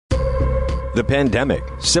The pandemic,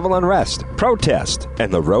 civil unrest, protest,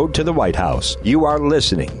 and the road to the White House. You are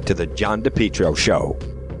listening to The John DePetro Show.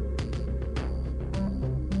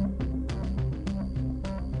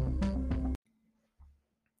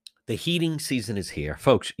 The heating season is here.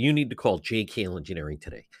 Folks, you need to call JKL Engineering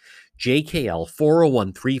today. JKL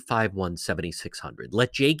 401-351-7600.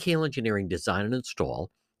 Let JKL Engineering design and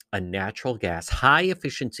install a natural gas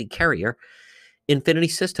high-efficiency carrier Infinity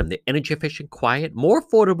system. The energy efficient, quiet, more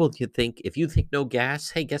affordable than you think. If you think no gas,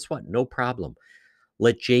 hey, guess what? No problem.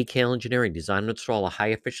 Let JKL Engineering design and install a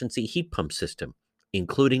high-efficiency heat pump system,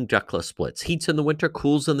 including ductless splits. Heats in the winter,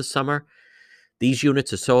 cools in the summer. These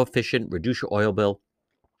units are so efficient, reduce your oil bill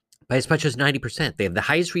by as much as 90%. They have the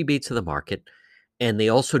highest rebates in the market, and they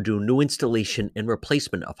also do new installation and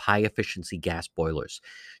replacement of high-efficiency gas boilers.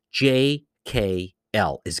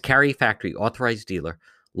 JKL is Carrier Factory authorized dealer,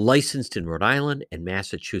 licensed in Rhode Island and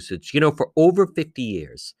Massachusetts. You know, for over 50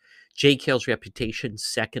 years, JKL's reputation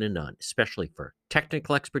second to none, especially for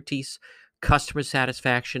technical expertise, customer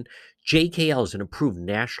satisfaction. JKL is an approved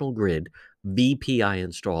National Grid VPI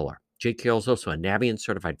installer. JKL is also a Navient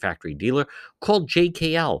certified factory dealer. Call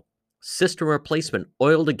JKL. System replacement,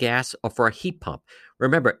 oil to gas, or for a heat pump.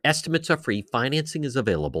 Remember, estimates are free. Financing is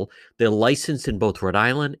available. They're licensed in both Rhode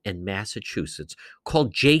Island and Massachusetts. Call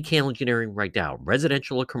JKL Engineering right now,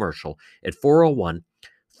 residential or commercial, at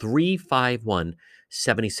 401-351-7600.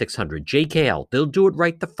 JKL, they'll do it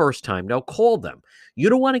right the first time. Now call them. You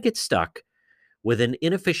don't want to get stuck with an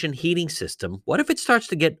inefficient heating system. What if it starts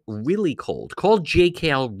to get really cold? Call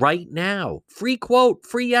JKL right now. Free quote,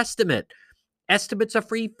 free estimate. Estimates are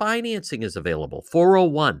free. Financing is available.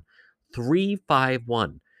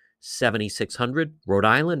 401-351-7600. Rhode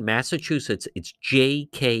Island, Massachusetts. It's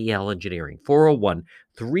JKL Engineering.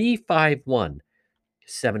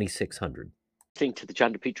 401-351-7600. Listening to the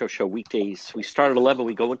John DePetro Show weekdays. We start at 11.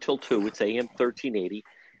 We go until 2. It's AM 1380,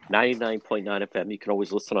 99.9 FM. You can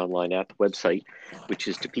always listen online at the website, which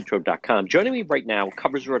is DePetro.com. Joining me right now,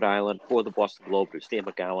 covers Rhode Island for the Boston Globe, is Dan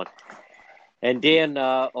McGowan. And Dan,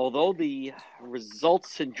 although the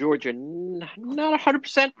results in Georgia, not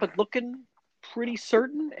 100%, but looking pretty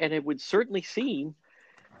certain, and it would certainly seem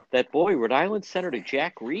that, boy, Rhode Island Senator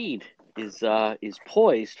Jack Reed is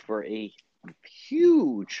poised for a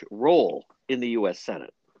huge role in the U.S.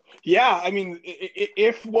 Senate. Yeah, I mean,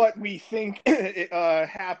 if what we think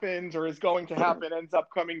happens or is going to happen ends up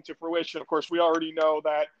coming to fruition, of course, we already know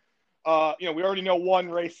that, we already know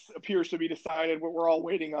one race appears to be decided. What we're all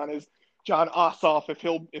waiting on is Jon Ossoff, if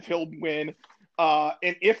he'll win.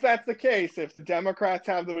 And if that's the case, if the Democrats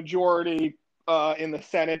have the majority in the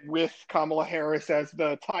Senate with Kamala Harris as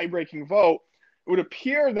the tie-breaking vote, it would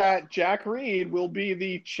appear that Jack Reed will be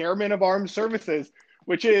the chairman of Armed Services,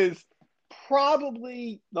 which is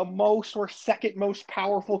probably the most or second most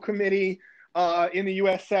powerful committee in the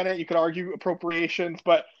U.S. Senate. You could argue appropriations,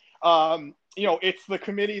 but it's the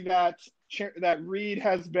committee that Reed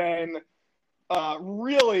has been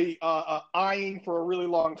really eyeing for a really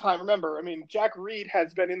long time. Remember, I mean, Jack Reed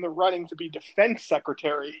has been in the running to be defense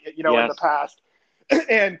secretary, yes, in the past.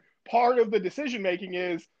 And part of the decision-making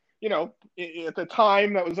is, at the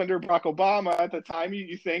time that was under Barack Obama, at the time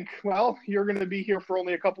you think, well, you're going to be here for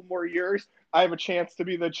only a couple more years. I have a chance to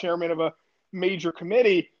be the chairman of a major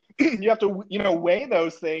committee. You have to, weigh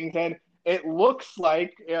those things. And it looks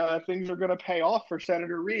like things are going to pay off for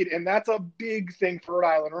Senator Reed. And that's a big thing for Rhode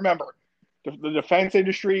Island. Remember, the defense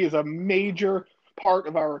industry is a major part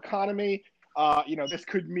of our economy. This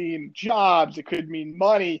could mean jobs. It could mean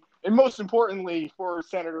money. And most importantly, for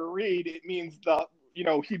Senator Reed, it means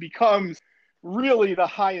he becomes really the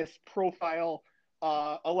highest profile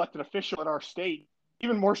elected official in our state,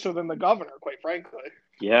 even more so than the governor, quite frankly.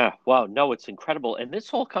 Yeah. Wow. No, it's incredible. And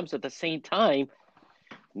this all comes at the same time,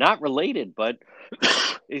 not related, but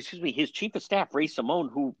his chief of staff, Ray Simone,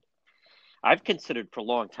 who I've considered for a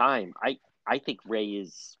long time. I think Ray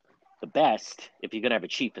is the best if you're going to have a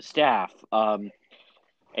chief of staff. And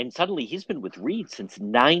suddenly he's been with Reed since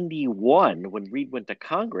 91 when Reed went to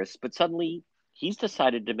Congress, but suddenly he's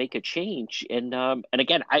decided to make a change. And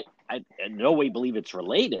again, I in no way believe it's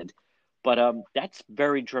related, but that's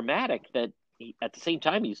very dramatic that at the same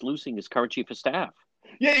time he's losing his current chief of staff.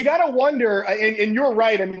 Yeah, you got to wonder, and you're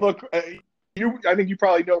right. I mean, look, I think you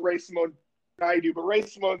probably know Ray Simone than I do, but Ray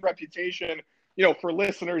Simone's reputation, for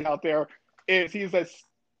listeners out there, is he's as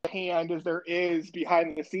hand as there is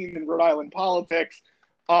behind the scenes in Rhode Island politics.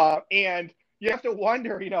 And you have to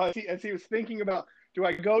wonder, as he was thinking about, do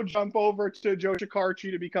I go jump over to Joe Shekarchi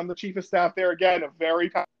to become the chief of staff there again? A very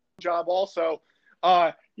powerful job also.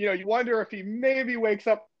 You wonder if he maybe wakes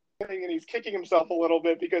up and he's kicking himself a little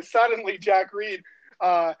bit because suddenly Jack Reed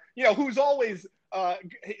who's always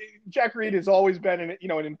Jack Reed has always been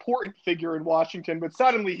an important figure in Washington, but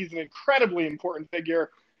suddenly he's an incredibly important figure,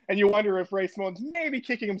 and you wonder if Ray Simone's maybe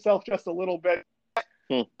kicking himself just a little bit.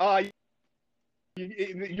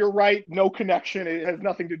 You're right, no connection. It has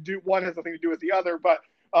nothing to do. One has nothing to do with the other, but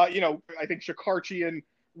I think Shekarchi and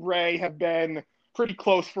Ray have been pretty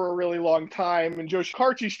close for a really long time, and Joe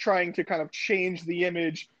Shekarchi's trying to kind of change the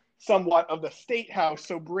image somewhat of the state house.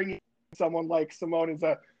 So bringing someone like Simone is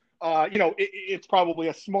it's probably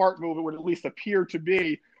a smart move. It would at least appear to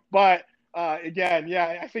be. But again,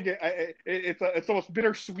 yeah, I think it's almost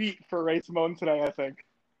bittersweet for Ray Simone today, I think.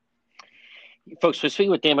 Folks, we're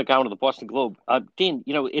speaking with Dan McGowan of the Boston Globe. Dan,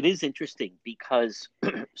 it is interesting because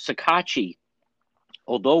Shekarchi,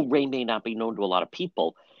 although Ray may not be known to a lot of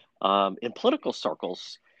people, in political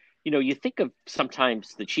circles, you think of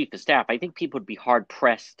sometimes the chief of staff. I think people would be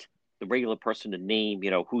hard-pressed, the regular person, to name,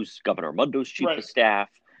 who's Governor Mundo's chief of staff.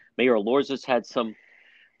 Mayor Elorza's had some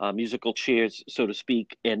musical chairs, so to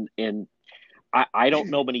speak. And I don't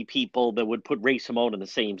know many people that would put Ray Simone in the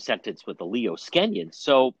same sentence with the Leo Skenyon.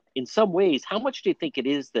 So in some ways, how much do you think it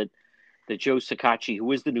is that Joe Shekarchi,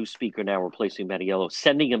 who is the new speaker now replacing Mattiello,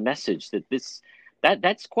 sending a message that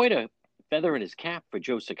that's quite a feather in his cap for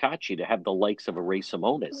Joe Shekarchi to have the likes of a Ray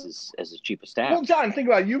Simone as his chief of staff? Well, John, think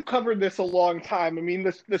about it. You've covered this a long time. I mean,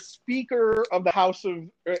 the Speaker of the House of,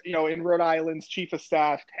 in Rhode Island's chief of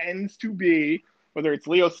staff tends to be, whether it's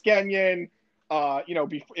Leo Skenyon,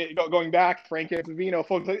 going back, Frank Azzavino,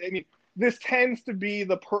 folks. I mean, this tends to be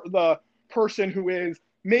the person who is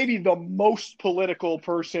maybe the most political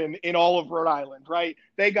person in all of Rhode Island, right?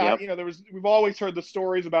 They got, we've always heard the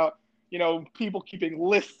stories about, people keeping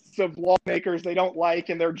lists of lawmakers they don't like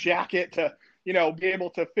in their jacket to, be able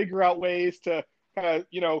to figure out ways to kind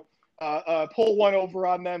of, pull one over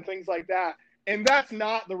on them, things like that. And that's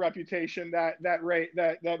not the reputation that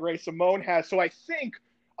Ray Simone has. So I think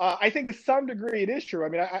to some degree it is true. I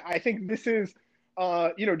mean, I think this is,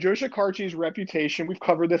 Joe Shekarchi's reputation. We've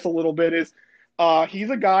covered this a little bit. Is he's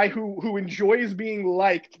a guy who enjoys being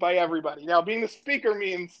liked by everybody. Now, being the speaker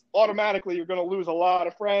means automatically you're going to lose a lot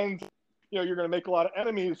of friends. You're going to make a lot of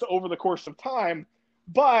enemies over the course of time.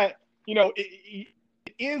 But, it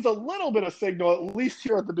is a little bit of signal, at least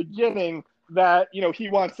here at the beginning, that, he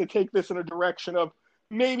wants to take this in a direction of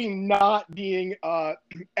maybe not being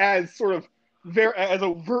as sort of as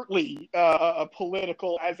overtly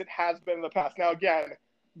political as it has been in the past. Now, again,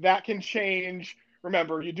 that can change.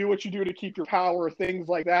 Remember, you do what you do to keep your power, things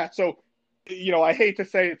like that. So, I hate to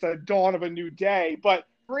say it's a dawn of a new day, but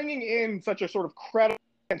bringing in such a sort of credible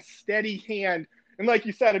and steady hand, and like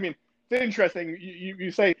you said, I mean, it's interesting.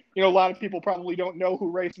 You say, a lot of people probably don't know who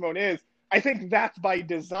Ray Simone is. I think that's by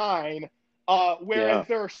design, whereas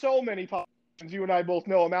there are so many politicians, you and I both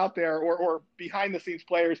know them out there, or behind-the-scenes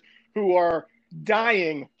players who are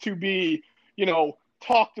dying to be,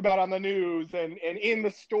 talked about on the news and in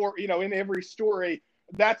the story, in every story.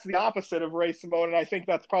 That's the opposite of Ray Simone, and I think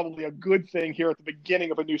that's probably a good thing here at the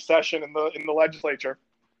beginning of a new session in the legislature.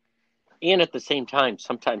 And at the same time,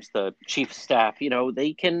 sometimes the chief of staff,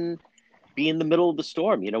 they can be in the middle of the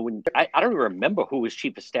storm. When I don't even remember who was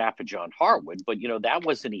chief of staff for John Harwood, but that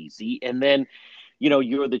wasn't easy. And then,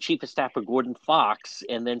 you're the chief of staff for Gordon Fox,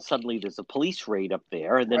 and then suddenly there's a police raid up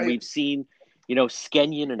there, and then we've seen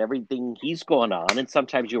Skenyon and everything he's gone on, and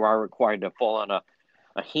sometimes you are required to fall on a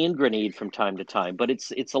hand grenade from time to time. But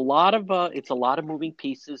it's a lot of moving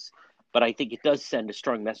pieces. But I think it does send a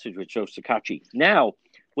strong message with Joe Shekarchi. Now,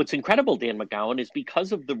 what's incredible, Dan McGowan, is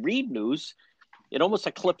because of the Reed news, it almost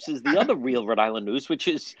eclipses the other real Rhode Island news, which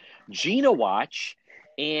is Gina Watch.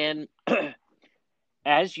 And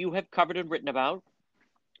as you have covered and written about,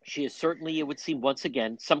 she is certainly, it would seem once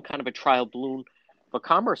again, some kind of a trial balloon for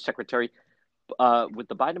Commerce Secretary with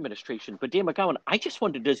the Biden administration. But Dan McGowan, I just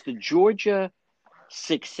wonder, does the Georgia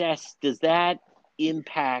success, does that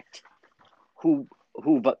impact who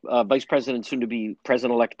Vice President, soon to be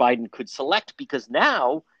President-elect Biden could select? Because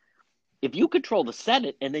now, if you control the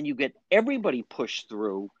Senate and then you get everybody pushed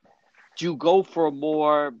through, do you go for a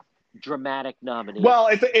more dramatic nominee? Well,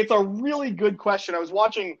 it's a really good question. I was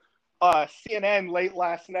watching CNN late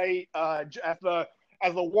last night as the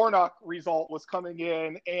Warnock result was coming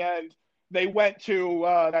in, and they went to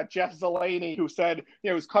that Jeff Zeleny, who said,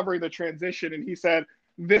 was covering the transition, and he said,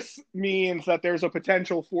 this means that there's a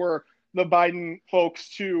potential for the Biden folks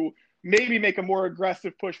to maybe make a more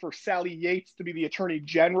aggressive push for Sally Yates to be the Attorney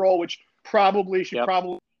General, which probably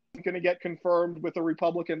probably going to get confirmed with a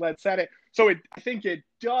Republican-led Senate. So I think it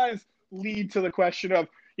does lead to the question of,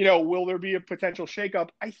 will there be a potential shakeup?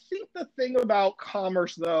 I think the thing about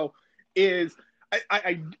Commerce, though, is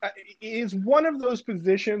is one of those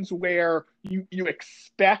positions where you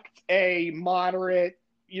expect a moderate,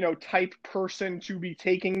 type person to be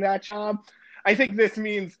taking that job. I think this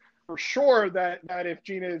means for sure that if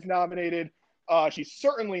Gina is nominated, she's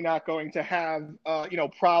certainly not going to have,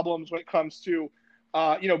 problems when it comes to,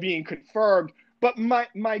 being confirmed. But my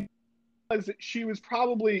she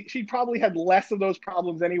probably had less of those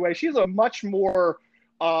problems anyway. She's a much more,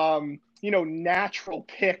 natural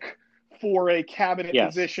pick for a cabinet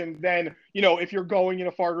position than, if you're going in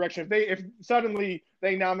a far direction. If suddenly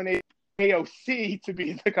they nominate AOC to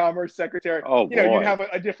be the Commerce Secretary, you'd have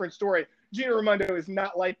a different story. Gina Raimondo is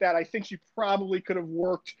not like that. I think she probably could have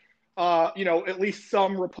worked, at least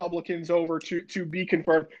some Republicans over to be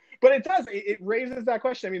confirmed. But it raises that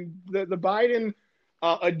question. I mean, the Biden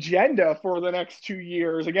agenda for the next 2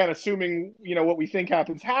 years, again, assuming, what we think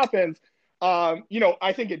happens,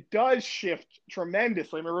 I think it does shift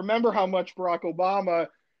tremendously. I mean, remember how much Barack Obama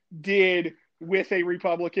did with a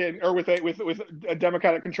Republican or with a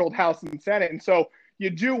Democratic-controlled House and Senate. And so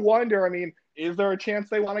you do wonder, I mean, is there a chance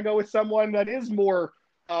they want to go with someone that is more,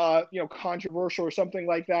 controversial or something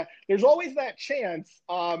like that? There's always that chance,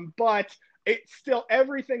 but it's still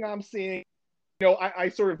everything I'm seeing. I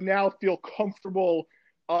sort of now feel comfortable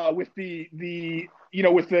with the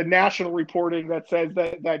with the national reporting that says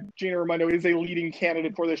that Gina Raimondo is a leading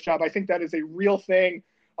candidate for this job. I think that is a real thing,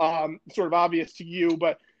 sort of obvious to you,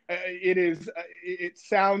 but it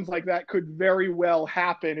sounds like that could very well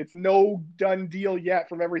happen. It's no done deal yet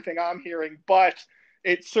from everything I'm hearing, but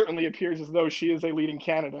it certainly appears as though she is a leading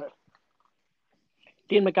candidate.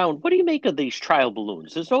 Dan McGowan, what do you make of these trial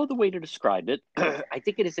balloons? There's no other way to describe it. I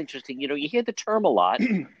think it is interesting. You hear the term a lot,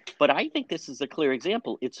 but I think this is a clear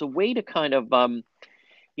example. It's a way to kind of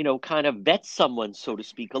vet someone, so to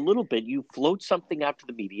speak, a little bit. You float something out to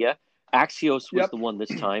the media. Axios was the one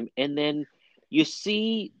this time. And then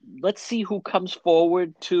let's see who comes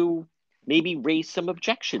forward to maybe raise some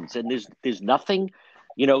objections. And there's nothing,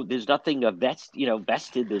 there's nothing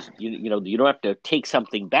vested. There's, you don't have to take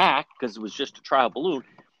something back because it was just a trial balloon.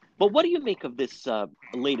 But what do you make of this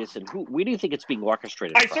latest, and where do you think it's being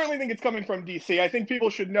orchestrated I from? certainly think it's coming from D.C. I think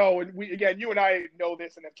people should know, and you and I know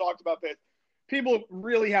this and have talked about this. People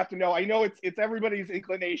really have to know. I know it's everybody's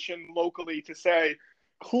inclination locally to say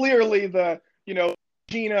clearly the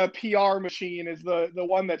Gina PR machine is the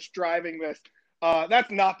one that's driving this.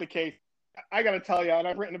 That's not the case. I got to tell you, and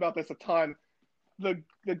I've written about this a ton.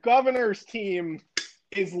 The governor's team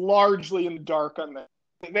is largely in the dark on this.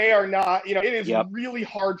 They are not, it is really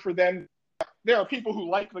hard for them. There are people who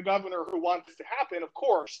like the governor who want this to happen, of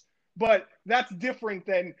course, but that's different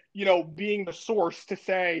than, being the source to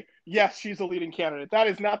say, yes, she's a leading candidate. That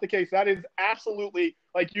is not the case. That is absolutely,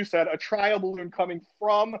 like you said, a trial balloon coming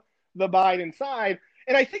from the Biden side.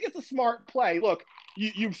 And I think it's a smart play. Look,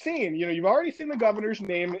 you've seen, you've already seen the governor's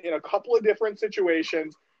name in a couple of different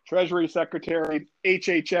situations: Treasury Secretary,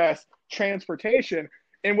 HHS, transportation.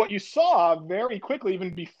 And what you saw very quickly,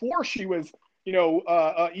 even before she was,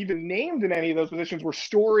 even named in any of those positions, were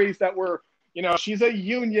stories that were, she's a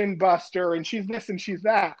union buster and she's this and she's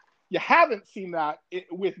that. You haven't seen that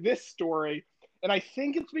with this story. And I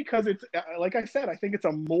think it's because it's, like I said, I think it's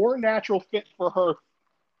a more natural fit for her.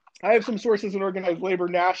 I have some sources in organized labor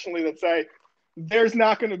nationally that say there's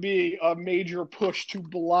not going to be a major push to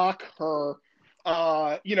block her,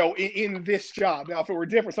 in this job. Now, if it were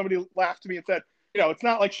different, somebody laughed at me and said, it's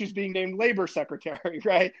not like she's being named labor secretary,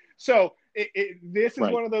 right? So this is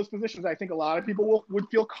one of those positions I think a lot of people would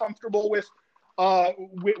feel comfortable with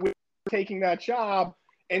taking that job.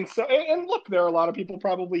 And so, and look, there are a lot of people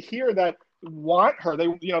probably here that want her. They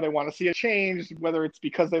want to see a change, whether it's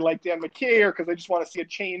because they like Dan McKay or because they just want to see a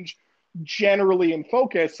change generally in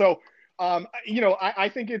focus. So,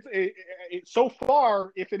 I think it's so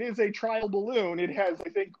far, if it is a trial balloon, it has, I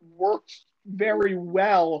think, worked very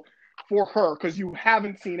well for her, because you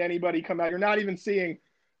haven't seen anybody come out. You're not even seeing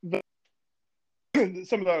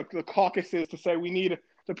some of the caucuses to say we need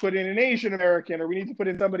to put in an Asian American or we need to put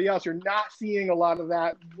in somebody else. You're not seeing a lot of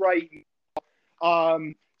that right now.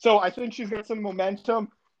 So I think she's got some momentum.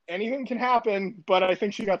 Anything can happen, but I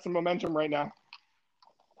think she got some momentum right now.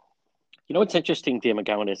 What's interesting, Dan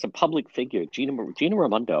McGowan, is a public figure, Gina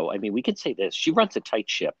Raimondo. I mean, we could say this: she runs a tight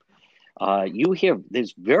ship. You hear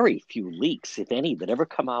there's very few leaks, if any, that ever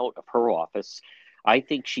come out of her office. I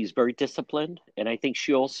think she's very disciplined, and I think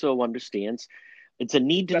she also understands it's a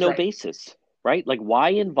need-to-know basis, right? Like, why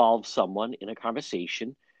involve someone in a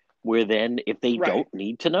conversation where then if they don't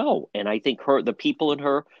need to know? And I think the people in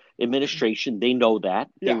her administration, they know that.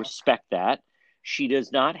 They respect that. She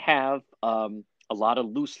does not have a lot of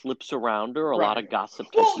loose lips around her, a lot of gossip.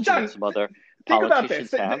 Well, John, some other think about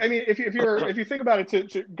this. politicians have. I mean, if you think about it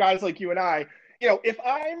to guys like you and I, if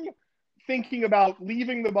I'm thinking about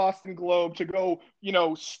leaving the Boston Globe to go,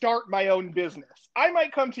 start my own business, I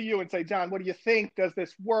might come to you and say, John, what do you think? Does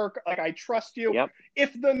this work? Like, I trust you. Yep.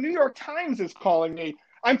 If the New York Times is calling me,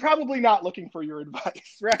 I'm probably not looking for your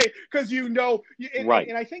advice, right? Because Right.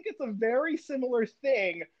 And I think it's a very similar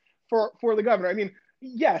thing for the governor. I mean,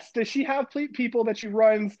 yes, does she have people that she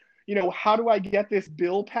runs? How do I get this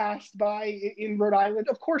bill passed by in Rhode Island?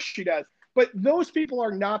 Of course she does. But those people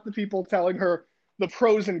are not the people telling her the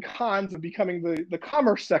pros and cons of becoming the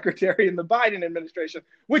commerce secretary in the Biden administration,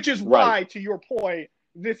 which is why, Right. to your point,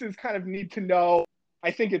 this is kind of need to know.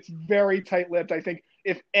 I think it's very tight-lipped. I think,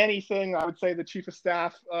 if anything, I would say the chief of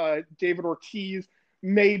staff, David Ortiz,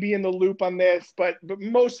 may be in the loop on this, but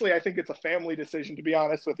mostly I think it's a family decision, to be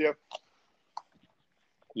honest with you.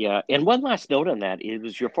 Yeah, and one last note on that, it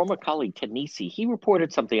was your former colleague, Ted Nesi. He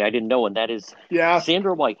reported something I didn't know, and that is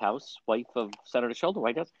Sandra Whitehouse, wife of Senator Sheldon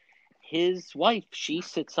Whitehouse, his wife, she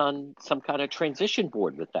sits on some kind of transition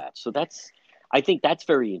board with that. So I think that's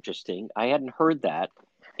very interesting. I hadn't heard that,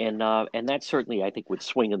 and that certainly, I think, would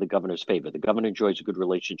swing in the governor's favor. The governor enjoys a good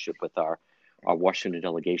relationship with our Washington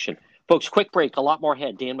delegation. Folks, quick break, a lot more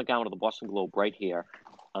ahead. Dan McGowan of the Boston Globe right here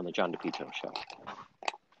on the John DePito Show.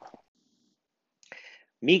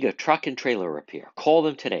 MEGA Truck and Trailer Repair. Call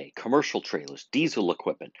them today. Commercial trailers, diesel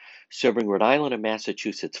equipment, serving Rhode Island and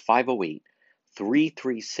Massachusetts.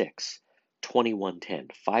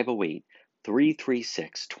 508-336-2110.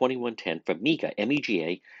 508-336-2110 for MEGA,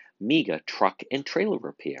 MEGA, MEGA Truck and Trailer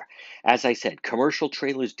Repair. As I said, commercial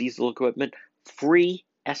trailers, diesel equipment, free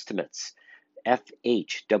estimates.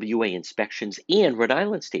 FHWA inspections and Rhode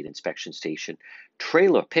Island State Inspection Station.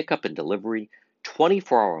 Trailer pickup and delivery.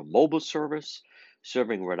 24-hour mobile service.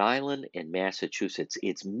 Serving Rhode Island and Massachusetts,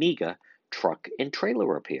 it's MEGA Truck and Trailer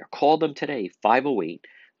Repair. Call them today,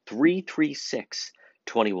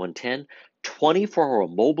 508-336-2110, 24-hour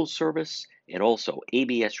mobile service, and also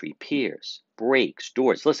ABS repairs, brakes,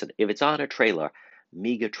 doors. Listen, if it's on a trailer,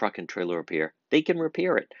 MEGA Truck and Trailer Repair, they can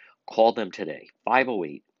repair it. Call them today,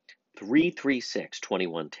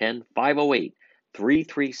 508-336-2110,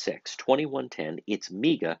 508-336-2110. It's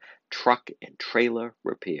MEGA Truck and Trailer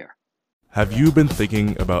Repair. Have you been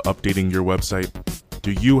thinking about updating your website?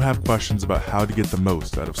 Do you have questions about how to get the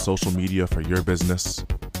most out of social media for your business?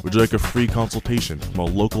 Would you like a free consultation from a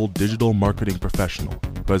local digital marketing professional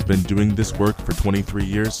who has been doing this work for 23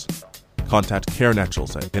 years? Contact Karen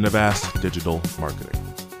Etchels at Innovast Digital Marketing.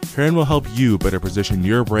 Karen will help you better position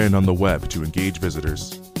your brand on the web to engage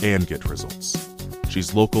visitors and get results.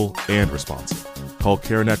 She's local and responsive. Call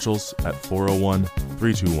Karen Etchels at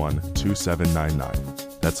 401-321-2799.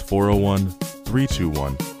 That's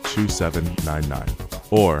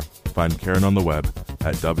 401-321-2799. Or find Karen on the web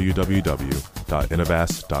at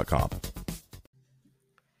www.innovast.com.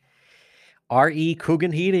 R.E.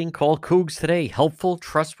 Coogan Heating. Call Cougs today. Helpful,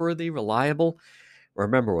 trustworthy, reliable.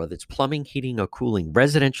 Remember, whether it's plumbing, heating, or cooling,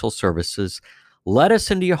 residential services, let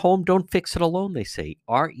us into your home. Don't fix it alone, they say.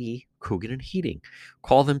 R.E. Coogan Heating.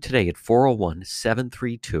 Call them today at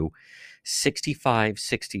 401-732-6562.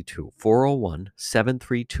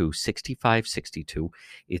 401-732-6562.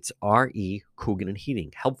 It's R.E. Coogan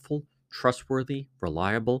Heating. Helpful, trustworthy,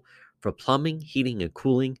 reliable for plumbing, heating, and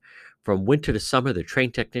cooling. From winter to summer, the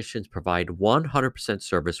trained technicians provide 100%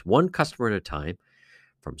 service, one customer at a time.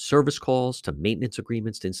 From service calls to maintenance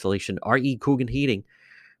agreements to installation, R.E. Coogan Heating,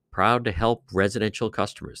 proud to help residential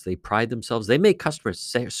customers. They pride themselves. They make customer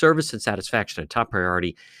service and satisfaction a top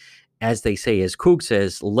priority. As they say, as Coog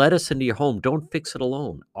says, let us into your home. Don't fix it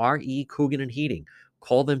alone. R.E. Coogan Heating.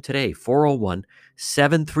 Call them today,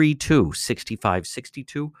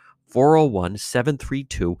 401-732-6562.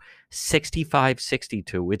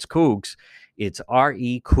 401-732-6562. It's Cougs. It's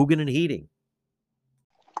R.E. Coogan Heating.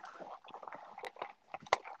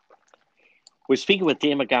 We're speaking with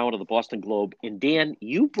Dan McGowan of the Boston Globe. And Dan,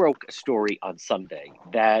 you broke a story on Sunday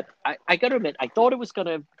that I got to admit, I thought it was going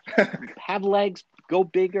to have legs, go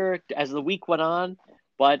bigger as the week went on,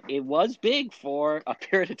 but it was big for a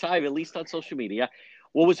period of time, at least on social media.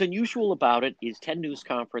 What was unusual about it is 10 News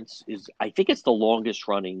Conference is, I think it's the longest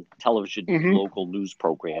running television local news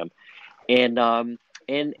program. And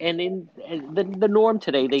in the norm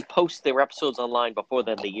today, they post their episodes online before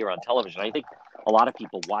then they air on television. I think a lot of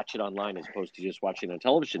people watch it online as opposed to just watching on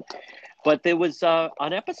television. But there was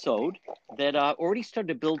an episode that already started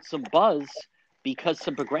to build some buzz because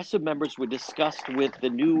some progressive members were discussed with the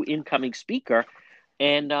new incoming speaker.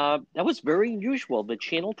 And that was very unusual that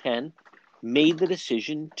Channel 10 made the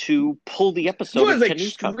decision to pull the episode. It was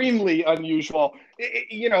extremely unusual.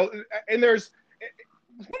 And there's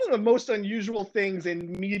one of the most unusual things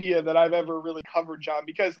in media that I've ever really covered, John,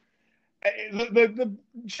 because the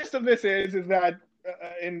gist of this is that,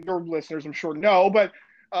 and your listeners I'm sure know, but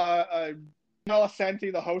Noah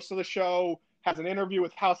Senti, the host of the show, has an interview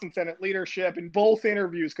with House and Senate leadership. In both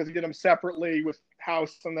interviews, because he did them separately with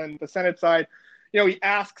House and then the Senate side, he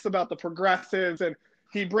asks about the progressives, and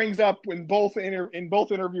he brings up in both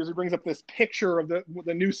interviews, he brings up this picture of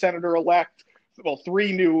the new senator-elect, well,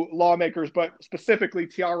 3 new lawmakers, but specifically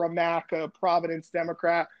Tiara Mack, a Providence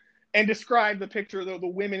Democrat, and described the picture, the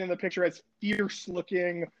women in the picture as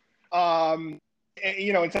fierce-looking, and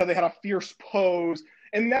so they had a fierce pose.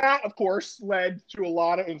 And that, of course, led to a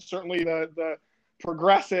lot of, and certainly the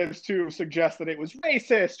progressives to suggest that it was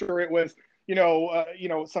racist or it was,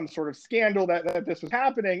 some sort of scandal that this was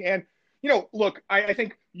happening. And, look, I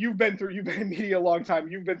think you've been in media a long time.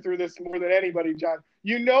 You've been through this more than anybody, John.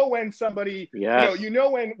 When somebody, yes.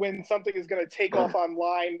 when something is going to take off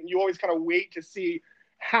online, you always kind of wait to see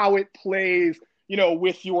how it plays,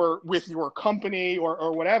 with your company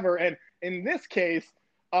or whatever. And in this case,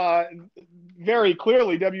 very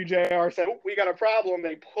clearly, WJR said, we got a problem.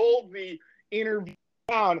 They pulled the interview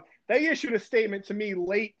down. They issued a statement to me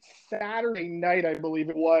late Saturday night, I believe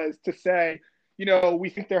it was, to say, we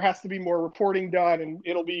think there has to be more reporting done and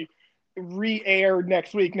it'll be re-aired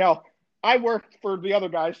next week. Now, I worked for the other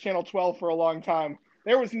guys, Channel 12, for a long time.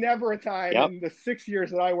 There was never a time in the 6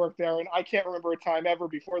 years that I worked there, and I can't remember a time ever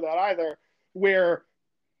before that either, where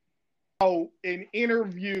an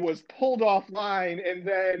interview was pulled offline and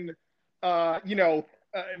then,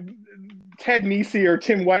 Ted Nesi or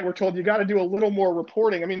Tim White were told, you got to do a little more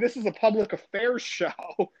reporting. I mean, this is a public affairs show.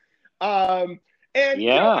 I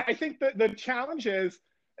think that the challenge is,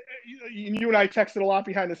 you and I texted a lot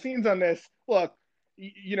behind the scenes on this. Look,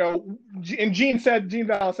 and Gene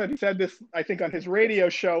Vallis said this, I think, on his radio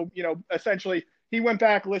show, essentially he went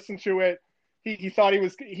back, listened to it. He thought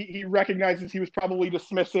he recognizes he was probably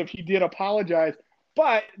dismissive. He did apologize.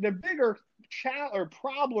 But the bigger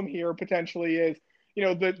problem here potentially is,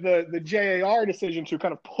 the JAR decision to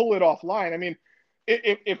kind of pull it offline. I mean,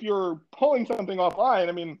 if you're pulling something offline,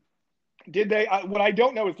 I mean, did they, what I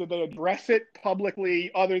don't know is, did they address it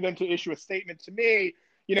publicly other than to issue a statement to me?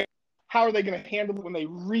 How are they going to handle it when they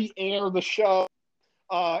re-air the show?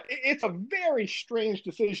 It's a very strange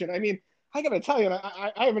decision. I mean, I got to tell you, and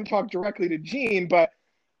I haven't talked directly to Gene, but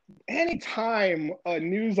anytime a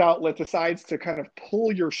news outlet decides to kind of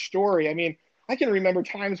pull your story, I mean, I can remember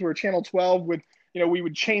times where Channel 12 would, we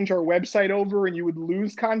would change our website over and you would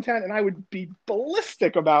lose content, and I would be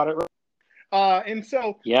ballistic about it. And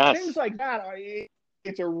so things like that,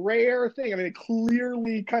 it's a rare thing. I mean, it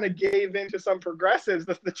clearly kind of gave into some progressives.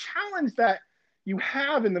 The challenge that you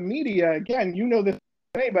have in the media, again, this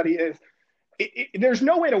anybody, is there's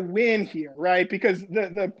no way to win here, right? Because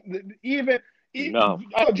I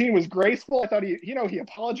thought Gene was graceful. I thought he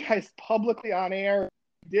apologized publicly on air,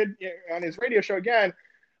 did on his radio show again,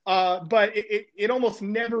 but it almost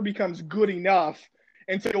never becomes good enough.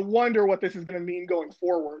 And so you wonder what this is going to mean going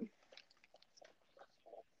forward.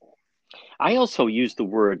 I also use the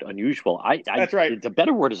word unusual. That's right. The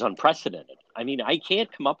better word is unprecedented. I mean, I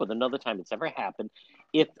can't come up with another time it's ever happened.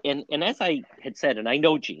 And as I had said, and I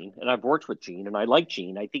know Gene, and I've worked with Gene, and I like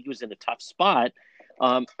Gene. I think he was in a tough spot.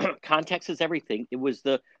 Context is everything. It was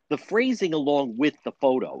the phrasing along with the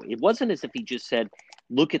photo. It wasn't as if he just said,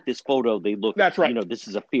 "Look at this photo. They look. That's right. This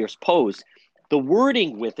is a fierce pose." The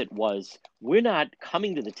wording with it was, we're not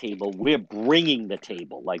coming to the table. We're bringing the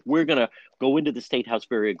table. Like, we're going to go into the State House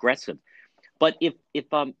very aggressive. But if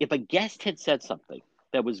a guest had said something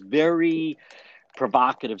that was very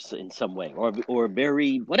provocative in some way, or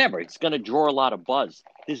very whatever, it's going to draw a lot of buzz,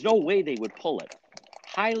 there's no way they would pull it.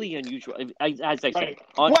 Highly unusual, as I said,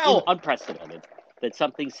 unprecedented, that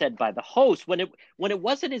something said by the host when it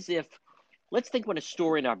wasn't as if, let's think when a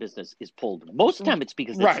story in our business is pulled. Most of the time it's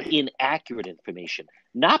because it's inaccurate information,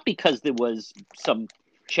 not because there was some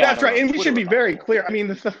chat. That's right, and we should be very clear. I mean,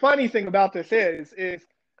 the funny thing about this is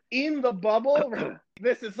in the bubble,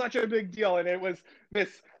 this is such a big deal, and it was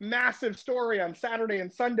this massive story on Saturday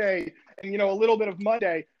and Sunday, and a little bit of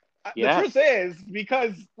Monday. The truth is,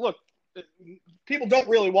 because look, people don't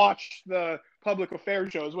really watch the public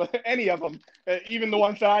affairs shows, with any of them, even the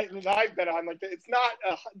ones that I've been on. Like, it's not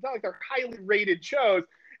like they're highly rated shows,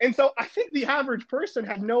 and so I think the average person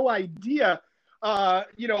had no idea,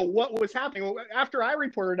 what was happening. After I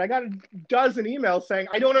reported, I got a dozen emails saying,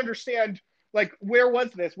 I don't understand. Like, where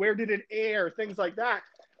was this? Where did it air? Things like that.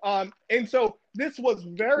 And so this was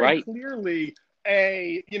very clearly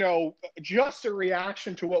just a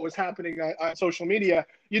reaction to what was happening on social media.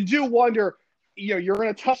 You do wonder, you're in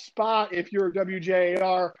a tough spot if you're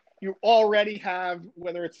WJAR. You already have,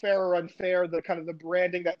 whether it's fair or unfair, the kind of the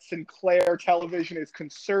branding that Sinclair Television is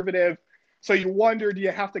conservative. So you wonder, do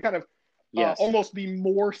you have to kind of almost be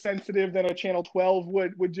more sensitive than a Channel 12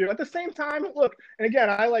 would do? At the same time, look, and again,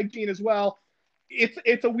 I like Gene as well.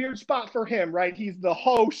 It's a weird spot for him, right? He's the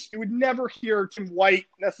host. You would never hear Tim White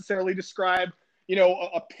necessarily describe,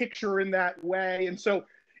 a picture in that way. And so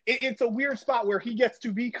it's a weird spot where he gets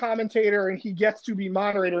to be commentator and he gets to be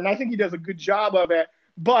moderator. And I think he does a good job of it.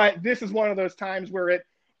 But this is one of those times where it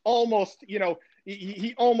almost,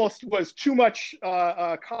 he almost was too much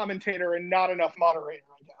commentator and not enough moderator,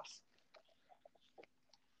 I guess.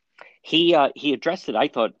 He addressed it, I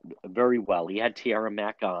thought, very well. He had Tiara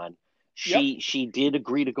Mack on. She did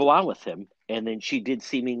agree to go on with him, and then she did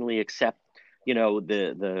seemingly accept,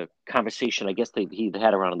 the conversation I guess he'd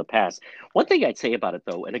had around in the past. One thing I'd say about it,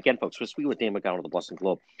 though, and again, folks, we're speaking with Dan McGowan of the Boston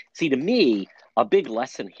Globe. See, to me, a big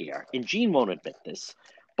lesson here, and Gene won't admit this,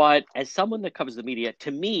 but as someone that covers the media,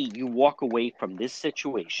 to me, you walk away from this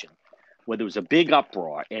situation where there was a big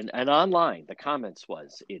uproar, and online, the comments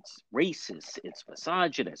was, it's racist, it's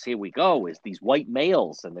misogynist, here we go, it's these white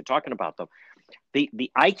males, and they're talking about them.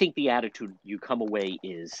 I think the attitude you come away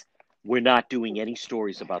is, we're not doing any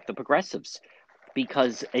stories about the progressives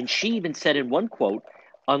because, and she even said in one quote,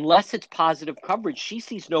 unless it's positive coverage, she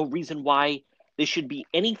sees no reason why there should be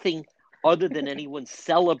anything other than anyone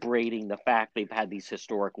celebrating the fact they've had these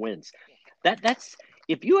historic wins. That's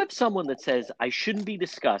if you have someone that says I shouldn't be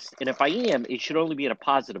discussed, and if I am, it should only be in a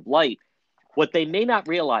positive light. What they may not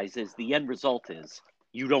realize is the end result is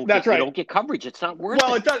you don't get coverage. It's not worth it.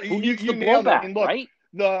 It does. Who needs the nailed blowback, it. And look, right?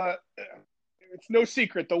 It's no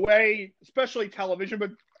secret the way, especially television,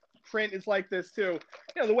 but print is like this too.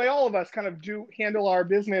 The way all of us kind of do handle our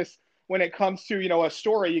business when it comes to a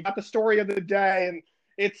story. You got the story of the day, and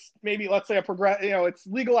it's maybe, let's say, it's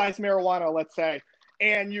legalized marijuana, let's say,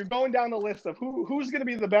 and you're going down the list of who's going to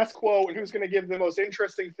be the best quote and who's going to give the most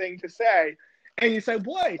interesting thing to say, and you say,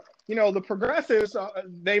 boy, the progressives,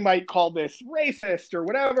 they might call this racist or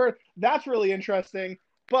whatever. That's really interesting,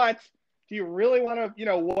 but do you really want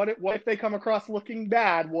to, what if they come across looking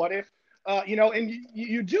bad? What if, and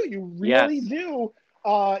you really do,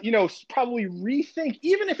 probably rethink,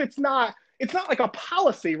 even if it's not like a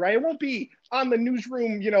policy, right? It won't be on the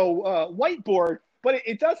newsroom, whiteboard, but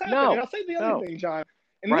it does happen. No, and I'll say the other thing, John,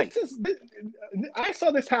 and I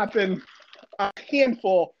saw this happen a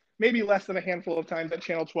handful, maybe less than a handful of times at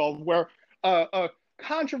Channel 12, where a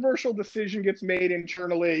controversial decision gets made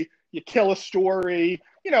internally. You kill a story,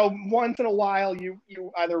 once in a while you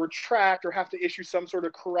either retract or have to issue some sort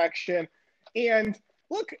of correction. And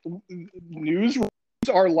look, newsrooms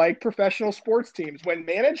are like professional sports teams. When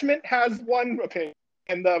management has one opinion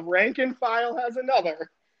and the rank and file has another,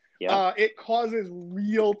 it causes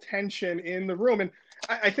real tension in the room. And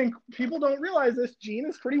I think people don't realize this. Gene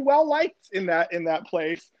is pretty well liked in that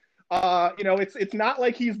place. It's not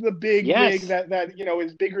like he's the big that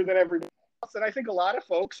is bigger than everybody else. And I think a lot of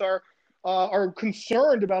folks are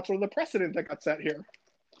concerned about sort of the precedent that got set here.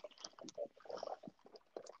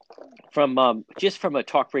 From a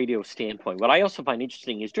talk radio standpoint, what I also find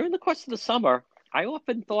interesting is during the course of the summer, I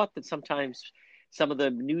often thought that sometimes some of the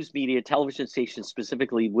news media, television stations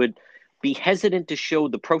specifically, would be hesitant to show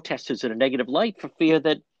the protesters in a negative light for fear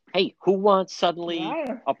that, hey, who wants suddenly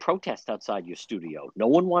a protest outside your studio? No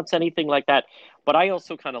one wants anything like that. But I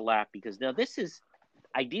also kind of laugh because now this is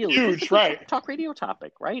ideally huge, right? Talk radio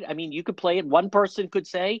topic, right? I mean, you could play it. One person could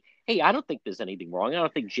say, hey, I don't think there's anything wrong. I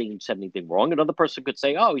don't think James said anything wrong. Another person could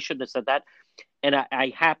say, oh, he shouldn't have said that. And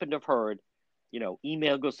I happen to have heard,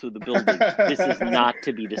 email goes through the building. This is not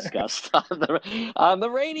to be discussed on the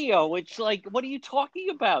radio, which, like, what are you talking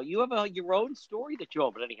about? You have your own story that you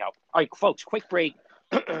own. But anyhow, all right, folks, quick break.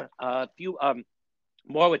 A few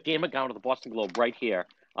more with Dan McGowan of the Boston Globe right here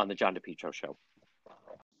on the John DePietro Show.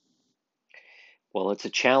 Well, it's a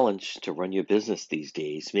challenge to run your business these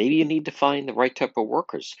days. Maybe you need to find the right type of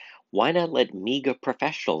workers. Why not let MEGA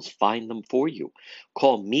Professionals find them for you?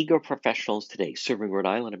 Call MEGA Professionals today, serving Rhode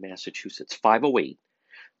Island and Massachusetts,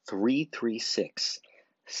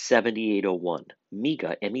 508-336-7801.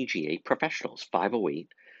 MEGA, M-E-G-A, Professionals,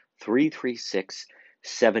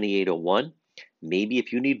 508-336-7801. Maybe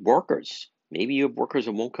if you need workers, maybe you have workers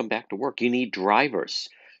that won't come back to work. You need drivers,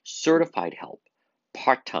 certified help,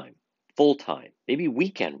 part-time, full-time, maybe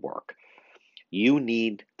weekend work. You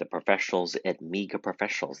need the professionals at MEGA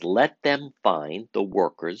Professionals. Let them find the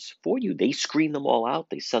workers for you. They screen them all out.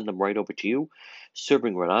 They send them right over to you.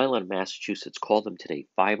 Serving Rhode Island, Massachusetts. Call them today,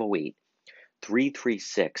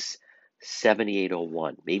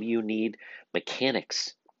 508-336-7801. Maybe you need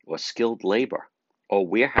mechanics, or skilled labor, or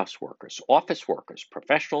warehouse workers, office workers,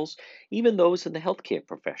 professionals, even those in the healthcare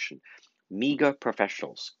profession. MEGA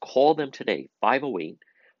professionals. Call them today,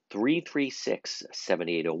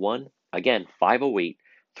 508-336-7801. Again,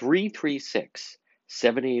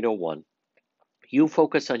 508-336-7801. You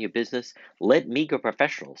focus on your business. Let MEGA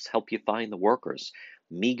professionals help you find the workers.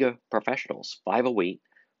 MEGA professionals,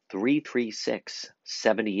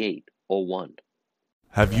 508-336-7801.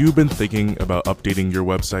 Have you been thinking about updating your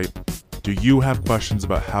website? Do you have questions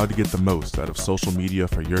about how to get the most out of social media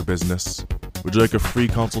for your business? Would you like a free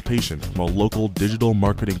consultation from a local digital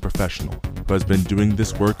marketing professional who has been doing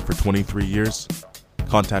this work for 23 years?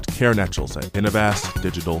 Contact Karen Etchels at Innovast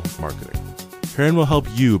Digital Marketing. Karen will help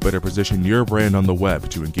you better position your brand on the web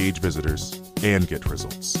to engage visitors and get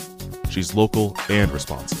results. She's local and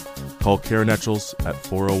responsive. Call Karen Etchels at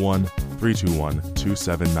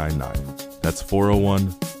 401-321-2799. That's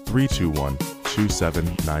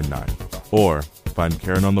 401-321-2799. Or find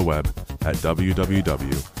Karen on the web at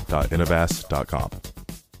www.innovast.com.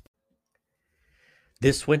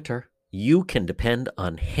 This winter, you can depend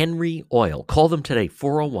on Henry Oil. Call them today,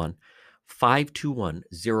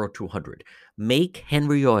 401-521-0200. Make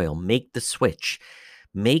Henry Oil, make the switch.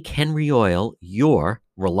 Make Henry Oil your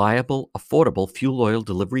reliable, affordable fuel oil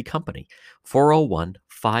delivery company.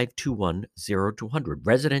 401-521-0200.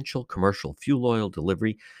 Residential, commercial fuel oil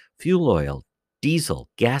delivery, fuel oil, diesel,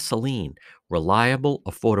 gasoline, reliable,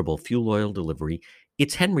 affordable fuel oil delivery.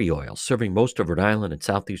 It's Henry Oil, serving most of Rhode Island and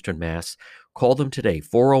southeastern Mass. Call them today,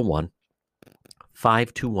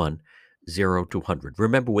 401-521-0200.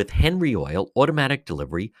 Remember, with Henry Oil, automatic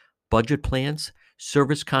delivery, budget plans,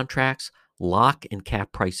 service contracts, lock and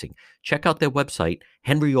cap pricing. Check out their website,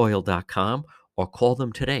 henryoil.com, or call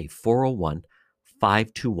them today,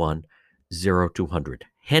 401-521-0200.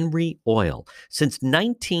 Henry Oil. Since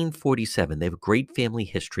 1947, they have a great family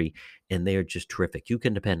history, and they are just terrific. You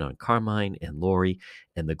can depend on Carmine and Lori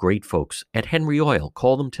and the great folks at Henry Oil.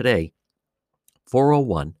 Call them today,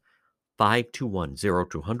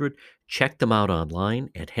 401-521-0200. Check them out online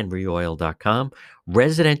at henryoil.com.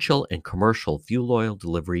 Residential and commercial fuel oil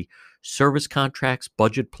delivery, service contracts,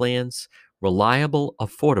 budget plans, reliable,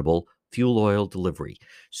 affordable fuel oil delivery.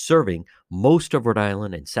 Serving most of Rhode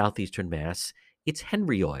Island and southeastern Mass, it's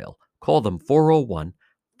Henry Oil. Call them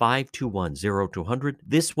 401-521-0200.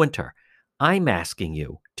 This winter, I'm asking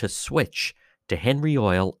you to switch to Henry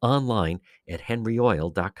Oil online at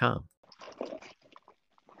henryoil.com.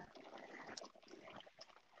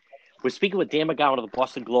 We're speaking with Dan McGowan of the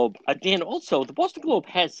Boston Globe. Dan, also, the Boston Globe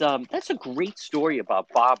has, that's a great story about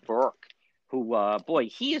Bob Burke, who, boy,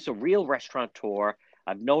 he is a real restaurateur.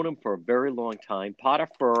 I've known him for a very long time. Pot au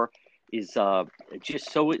Feu is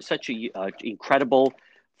just such a incredible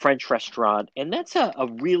French restaurant, and that's a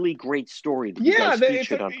really great story that you guys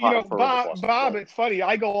featured on Pot au Feu. Bob, it's funny.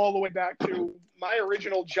 I go all the way back to my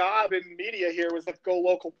original job in media here was at Go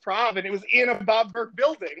Local Prov, and it was in a Bob Burke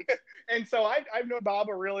building. And so I've known Bob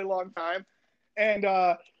a really long time. And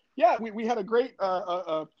we had a great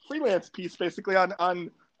freelance piece basically on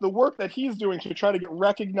the work that he's doing to try to get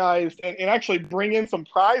recognized and actually bring in some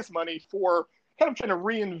prize money for kind of trying to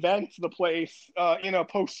reinvent the place in a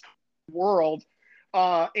post world.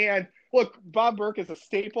 And look, Bob Burke is a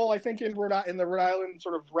staple, I think, in the Rhode Island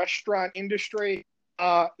sort of restaurant industry.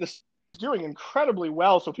 This is doing incredibly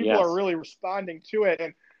well, so people are really responding to it.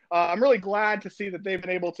 And I'm really glad to see that they've been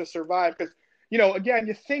able to survive because, again,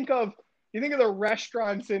 you think of the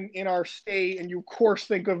restaurants in our state, and you of course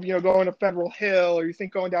think of going to Federal Hill, or you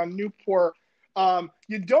think going down Newport.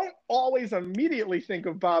 You don't always immediately think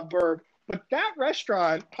of Bob Burke, but that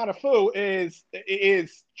restaurant, Pot au Feu, is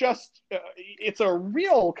just it's a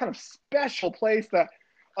real kind of special place that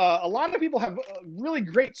a lot of people have really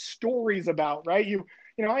great stories about, right?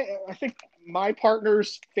 I think my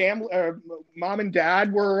partner's family, mom and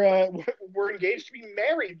dad were engaged to be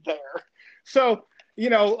married there. So,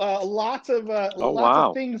 lots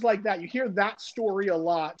of things like that. You hear that story a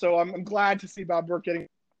lot. So I'm glad to see Bob Burke getting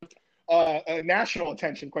national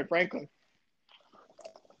attention, quite frankly.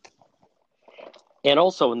 And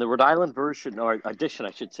also in the Rhode Island version, or edition,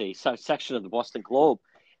 I should say, section of the Boston Globe,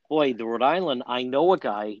 boy, the Rhode Island, I know a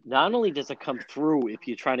guy, not only does it come through if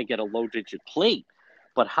you're trying to get a low-digit plate,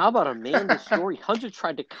 but how about Amanda Story? Hunter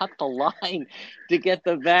tried to cut the line to get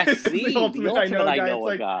the vaccine. The ultimate I know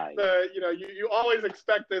a guy. You always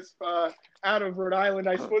expect this out of Rhode Island.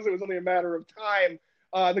 I suppose it was only a matter of time.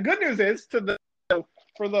 The good news is for the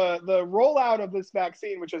rollout of this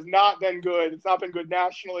vaccine, which has not been good. It's not been good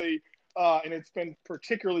nationally, and it's been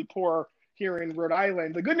particularly poor here in Rhode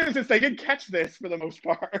Island. The good news is they did catch this for the most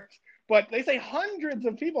part. But they say hundreds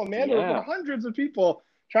of people, hundreds of people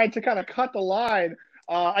tried to kind of cut the line.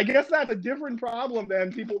 I guess that's a different problem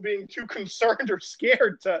than people being too concerned or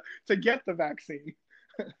scared to get the vaccine.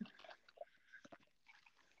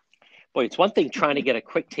 Boy, it's one thing trying to get a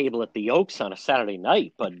quick table at the Oaks on a Saturday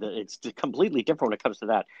night, but it's completely different when it comes to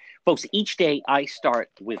that. Folks, each day I start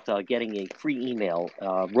with getting a free email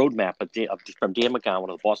roadmap from Dan McGowan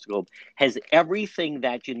of the Boston Globe. Has everything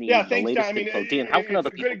that you need. Yeah, the thanks, latest Dan. I mean, info. Dan, how can other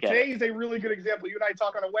people get today it? is a really good example. You and I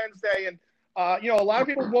talk on a Wednesday, and a lot of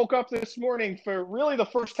people woke up this morning for really the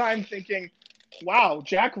first time thinking, wow,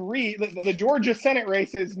 Jack Reed, the Georgia Senate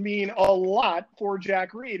races mean a lot for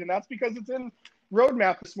Jack Reed, and that's because it's in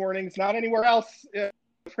roadmap this morning. It's not anywhere else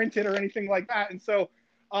printed or anything like that. And so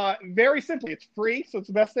very simply, it's free. So it's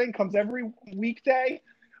the best thing. Comes every weekday.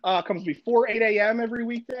 Comes before 8 a.m. every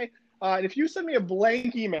weekday. And if you send me a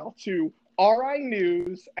blank email to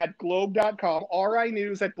rinews@globe.com,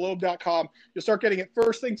 rinews@globe.com, you'll start getting it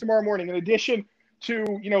first thing tomorrow morning. In addition to,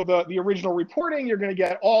 the original reporting, you're going to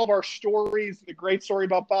get all of our stories, the great story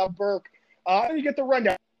about Bob Burke, and you get the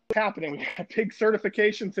rundown. Happening. We got a big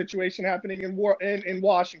certification situation happening in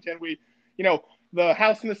Washington. The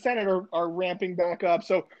House and the Senate are ramping back up.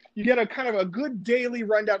 So you get a kind of a good daily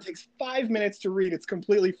rundown. It takes 5 minutes to read. It's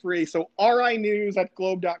completely free. So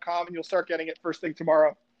rinews@globe.com, and you'll start getting it first thing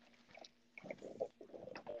tomorrow.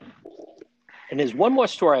 And there's one more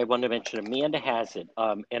story I wanted to mention. Amanda has it.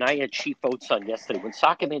 And I had Chief Oates on yesterday. When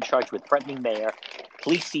Woonsocket man charged with threatening mayor,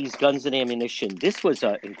 police seized guns and ammunition. This was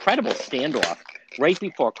an incredible standoff right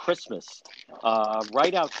before Christmas,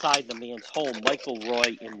 right outside the man's home, Michael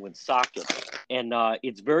Roy in Woonsocket. And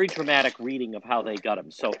it's very dramatic reading of how they got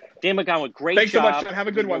him. So, Dan McGowan, great Thanks job. so much, John. Have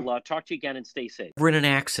a good one. We'll talk to you again and stay safe. We're in an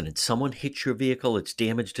accident. Someone hits your vehicle. It's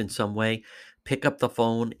damaged in some way. Pick up the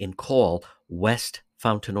phone and call West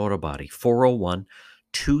Fountain Auto Body,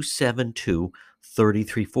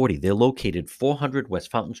 401-272-3340. They're located 400 West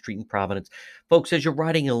Fountain Street in Providence. Folks, as you're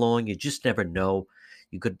riding along, you just never know.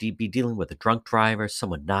 You could be dealing with a drunk driver,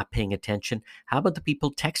 someone not paying attention. How about the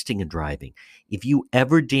people texting and driving? If you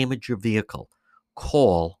ever damage your vehicle,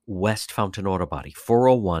 call West Fountain Auto Body,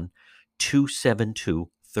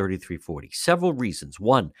 401-272-3340. Several reasons.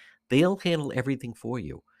 One, they'll handle everything for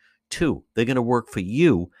you. Two, they're going to work for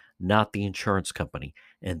you, not the insurance company.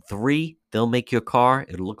 And three, they'll make your car,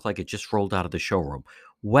 it'll look like it just rolled out of the showroom.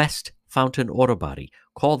 West Fountain Auto Body.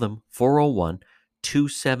 Call them,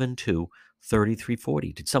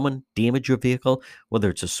 401-272-3340. Did someone damage your vehicle? Whether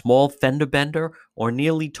it's a small fender bender or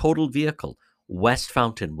nearly totaled vehicle, West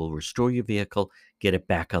Fountain will restore your vehicle, get it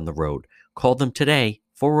back on the road. Call them today,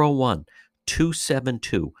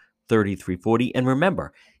 401-272-3340. And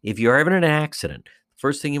remember, if you're ever in an accident,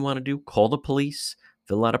 first thing you want to do, call the police,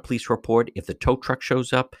 fill out a police report. If the tow truck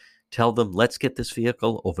shows up, tell them, let's get this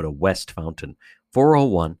vehicle over to West Fountain,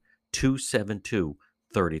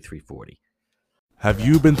 401-272-3340. Have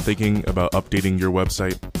you been thinking about updating your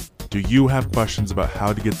website? Do you have questions about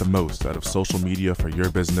how to get the most out of social media for your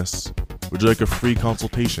business? Would you like a free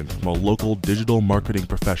consultation from a local digital marketing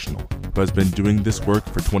professional who has been doing this work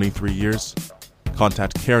for 23 years?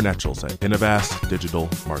 Contact Karen Etchels at Innovast Digital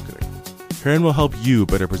Marketing. Karen will help you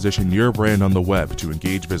better position your brand on the web to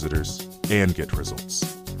engage visitors and get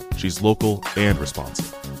results. She's local and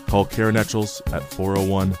responsive. Call Karen Etchels at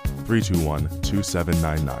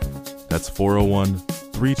 401-321-2799. That's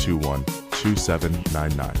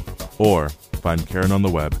 401-321-2799. Or find Karen on the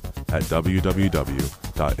web at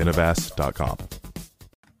www.innovast.com.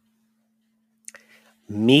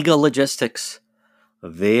 MEGA Logistics.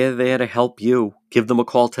 They're there to help you. Give them a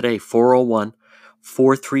call today,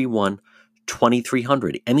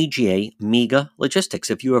 401-431-2300. MEGA, MEGA Logistics.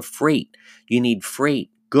 If you have freight, you need freight,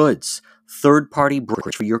 goods, third-party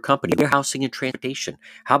brokerage for your company, warehousing and transportation.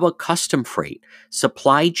 How about custom freight,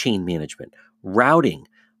 supply chain management, routing,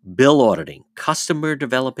 bill auditing, customer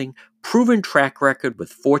developing, proven track record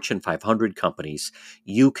with Fortune 500 companies?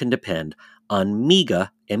 You can depend on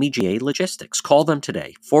MEGA, MEGA Logistics. Call them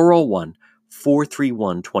today,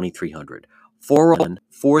 401-431-2300.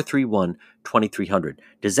 401-431-2300.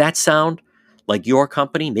 Does that sound like your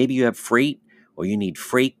company? Maybe you have freight, or you need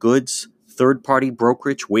freight, goods, third-party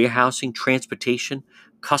brokerage, warehousing, transportation,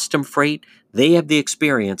 custom freight. They have the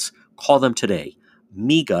experience. Call them today.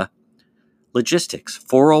 MEGA Logistics,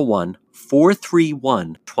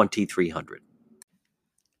 401-431-2300.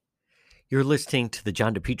 You're listening to the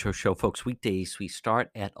John DePietro Show, folks. Weekdays, we start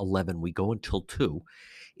at 11. We go until 2.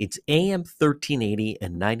 It's AM 1380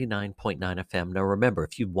 and 99.9 FM. Now, remember,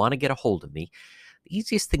 if you want to get a hold of me, the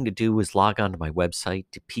easiest thing to do is log on to my website,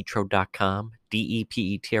 depetro.com,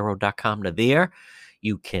 DEPETRO.com. Now, there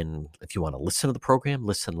you can, if you want to listen to the program,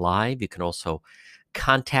 listen live. You can also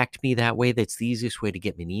contact me that way. That's the easiest way to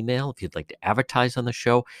get me an email if you'd like to advertise on the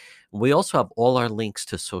show. We also have all our links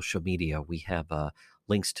to social media. We have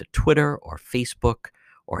links to Twitter or Facebook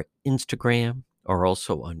or Instagram, or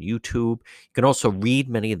also on YouTube. You can also read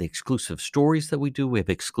many of the exclusive stories that we do. We have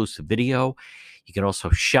exclusive video. You can also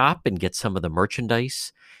shop and get some of the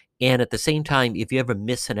merchandise. And at the same time, if you ever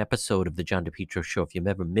miss an episode of the John DePetro Show, if you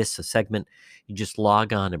ever miss a segment, you just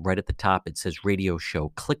log on, and right at the top it says radio show.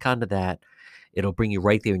 Click onto that. It'll bring you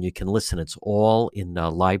right there and you can listen. It's all in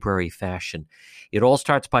library fashion. It all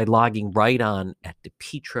starts by logging right on at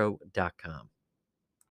depetro.com.